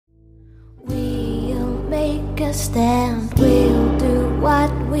a stand, we'll do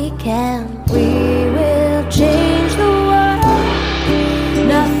what we can. We will change the world.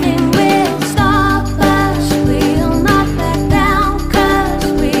 Nothing will stop us. We'll not back down, 'cause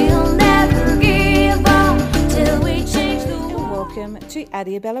we'll never give up till we change the world. Welcome to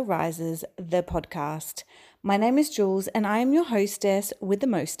Adiabella Rises, the podcast. My name is Jules and I am your hostess with the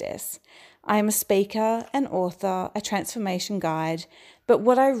mostess. I am a speaker, an author, a transformation guide, but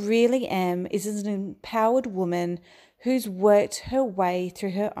what I really am is an empowered woman who's worked her way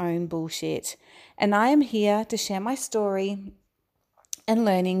through her own bullshit. And I am here to share my story and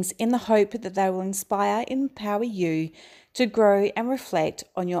learnings in the hope that they will inspire and empower you to grow and reflect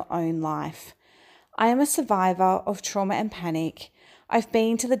on your own life. I am a survivor of trauma and panic. I've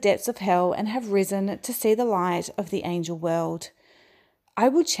been to the depths of hell and have risen to see the light of the angel world. I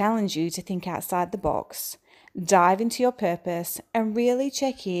will challenge you to think outside the box, dive into your purpose, and really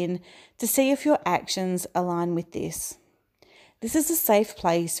check in to see if your actions align with this. This is a safe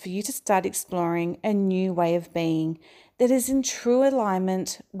place for you to start exploring a new way of being that is in true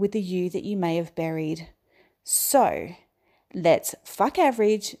alignment with the you that you may have buried. So, let's fuck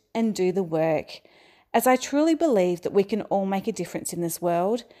average and do the work, as I truly believe that we can all make a difference in this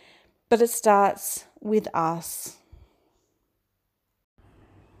world, but it starts with us.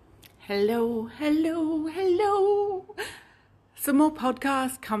 Hello. Some more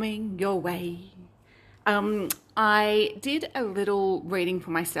podcasts coming your way. I did a little reading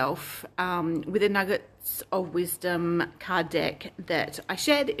for myself with the Nuggets of Wisdom card deck that I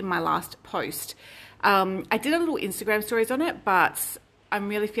shared in my last post. I did a little Instagram stories on it, but I'm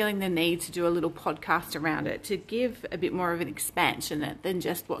really feeling the need to do a little podcast around it to give a bit more of an expansion than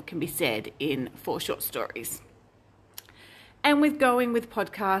just what can be said in 4 short stories. And with going with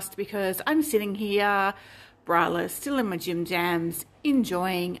podcast because I'm sitting here, braless, still in my gym jams,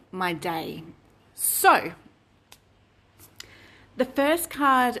 enjoying my day. So, the first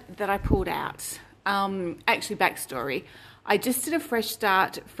card that I pulled out, actually backstory, I just did a fresh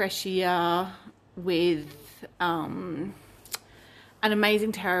start, fresh year with an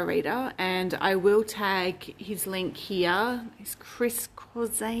amazing tarot reader, and I will tag his link here. It's Chris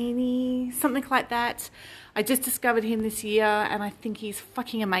Corzani, something like that. I just discovered him this year and I think he's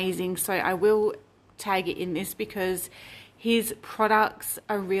fucking amazing, so I will tag it in this because his products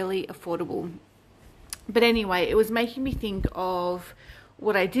are really affordable. But anyway, it was making me think of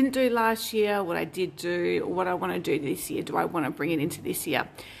what I didn't do last year, what I did do, what I want to do this year. Do I want to bring it into this year?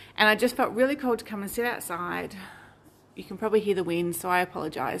 And I just felt really cold to come and sit outside. You can probably hear the wind, so I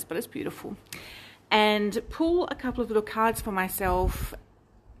apologize, but it's beautiful. And pull a couple of little cards for myself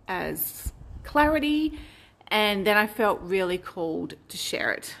as clarity, and then I felt really called to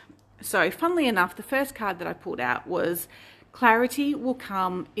share it. So funnily enough, the first card that I pulled out was clarity will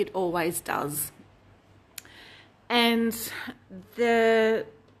come, it always does. And the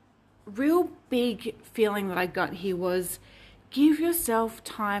real big feeling that I got here was give yourself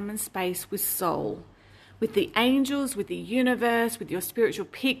time and space with soul, with the angels, with the universe, with your spiritual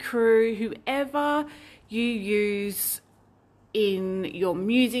pit crew, whoever you use in your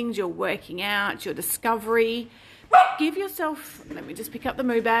musings, your working out, your discovery. Give yourself, let me just pick up the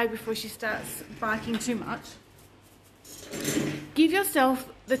moo bag before she starts barking too much. Give yourself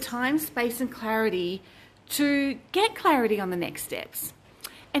the time, space and clarity to get clarity on the next steps.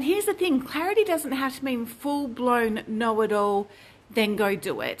 And here's the thing, clarity doesn't have to mean full-blown know-it-all, then go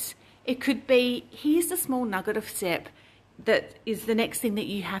do it. It could be, here's the small nugget of step that is the next thing that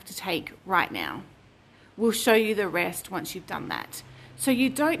you have to take right now. We'll show you the rest once you've done that. So you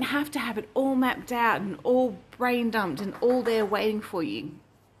don't have to have it all mapped out and all brain dumped and all there waiting for you.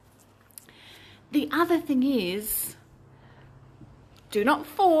 The other thing is, do not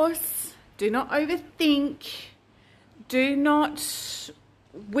force, do not overthink, do not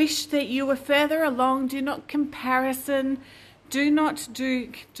wish that you were further along, do not comparison, do not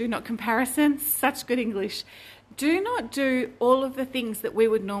comparison, such good English. Do not do all of the things that we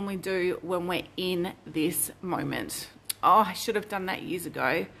would normally do when we're in this moment. Oh, I should have done that years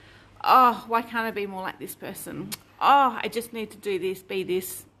ago. Oh, why can't I be more like this person? Oh, I just need to do this, be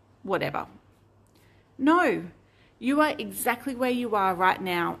this, whatever. No, you are exactly where you are right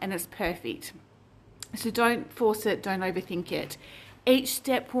now and it's perfect. So don't force it, don't overthink it. Each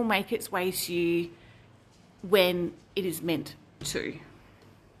step will make its way to you when it is meant to.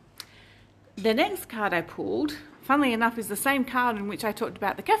 The next card I pulled, funnily enough, is the same card in which I talked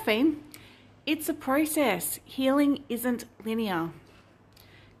about the caffeine. It's a process. Healing isn't linear.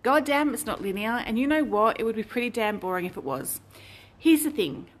 God damn, it's not linear. And you know what? It would be pretty damn boring if it was. Here's the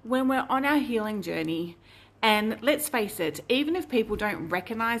thing. When we're on our healing journey, And let's face it, even if people don't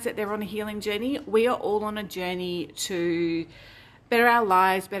recognize that they're on a healing journey, we are all on a journey to better our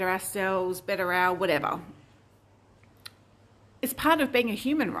lives, better ourselves, better our whatever. It's part of being a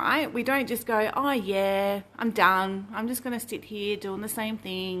human, right? We don't just go, oh yeah, I'm done. I'm just going to sit here doing the same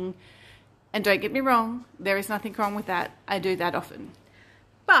thing. And don't get me wrong, there is nothing wrong with that. I do that often.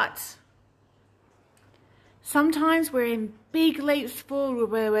 But sometimes we're in big leaps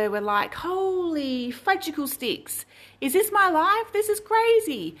forward where we're like, holy fudgicle sticks. Is this my life? This is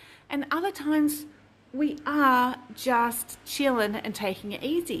crazy. And other times we are just chilling and taking it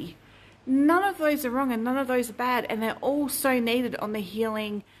easy. None of those are wrong and none of those are bad. And they're all so needed on the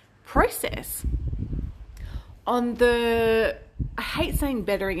healing process. On the, I hate saying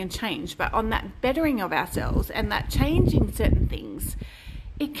bettering and change, but on that bettering of ourselves and that changing certain things,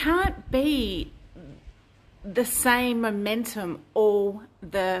 it can't be the same momentum all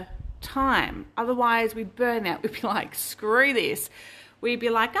the time. Otherwise we burn out. We'd be like, screw this. We'd be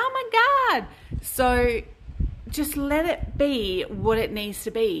like, oh my God. So just let it be what it needs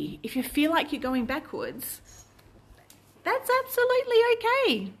to be. If you feel like you're going backwards, that's absolutely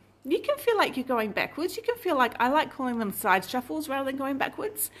okay. You can feel like you're going backwards. You can feel like, I like calling them side shuffles rather than going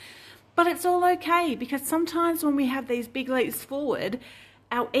backwards. But it's all okay, because sometimes when we have these big leaps forward,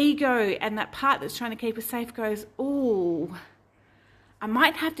 our ego and that part that's trying to keep us safe goes, oh, I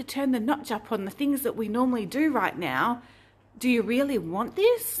might have to turn the notch up on the things that we normally do right now. Do you really want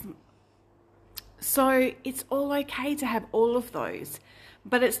this? So it's all okay to have all of those,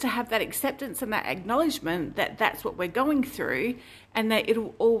 but it's to have that acceptance and that acknowledgement that that's what we're going through and that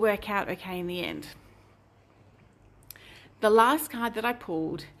it'll all work out okay in the end. The last card that I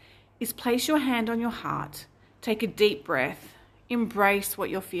pulled is place your hand on your heart, take a deep breath, embrace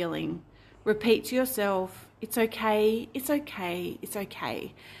what you're feeling, repeat to yourself, it's okay, it's okay, it's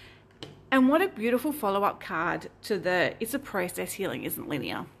okay. And what a beautiful follow-up card to the it's a process, healing isn't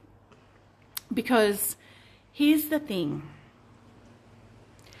linear. Because here's the thing.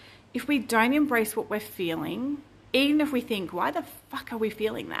 If we don't embrace what we're feeling, even if we think, why the fuck are we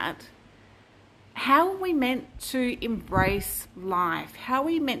feeling that? How are we meant to embrace life? How are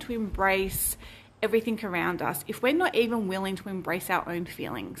we meant to embrace everything around us if we're not even willing to embrace our own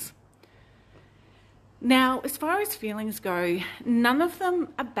feelings? Now, as far as feelings go, none of them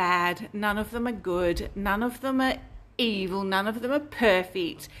are bad, none of them are good, none of them are evil, none of them are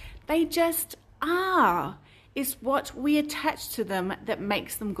perfect. They just are. It's what we attach to them that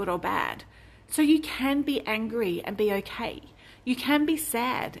makes them good or bad. So you can be angry and be okay. You can be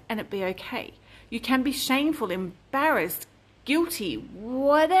sad and it be okay. You can be shameful, embarrassed, guilty,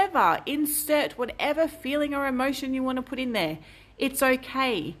 whatever. Insert whatever feeling or emotion you want to put in there. It's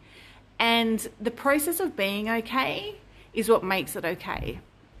okay. And the process of being okay is what makes it okay.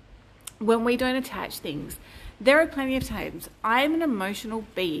 When we don't attach things, there are plenty of times I am an emotional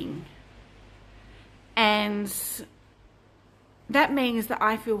being. And that means that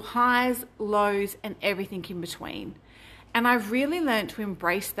I feel highs, lows, and everything in between. And I've really learned to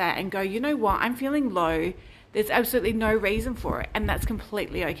embrace that and go, you know what, I'm feeling low. There's absolutely no reason for it. And that's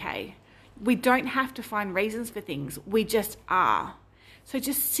completely okay. We don't have to find reasons for things. We just are. So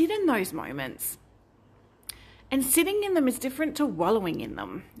just sit in those moments. And sitting in them is different to wallowing in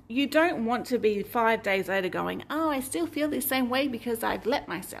them. You don't want to be 5 days later going, oh, I still feel the same way because I've let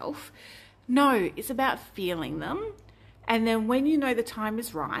myself. No, it's about feeling them. And then when you know the time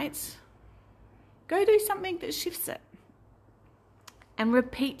is right, go do something that shifts it. And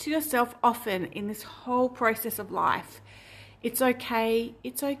repeat to yourself often in this whole process of life, it's okay,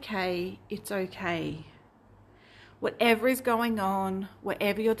 it's okay, it's okay. Whatever is going on,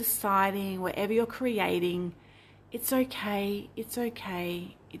 whatever you're deciding, whatever you're creating, it's okay, it's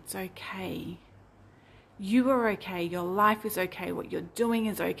okay, it's okay. You are okay, your life is okay, what you're doing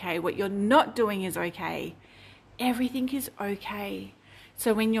is okay, what you're not doing is okay. Everything is okay.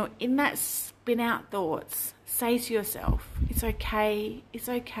 So when you're in that spin out thoughts, say to yourself, it's okay, it's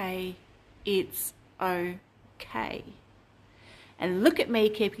okay, it's okay. And look at me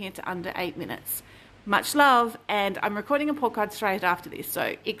keeping it to under 8 minutes. Much love, and I'm recording a podcast straight after this,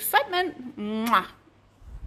 so excitement. Mwah.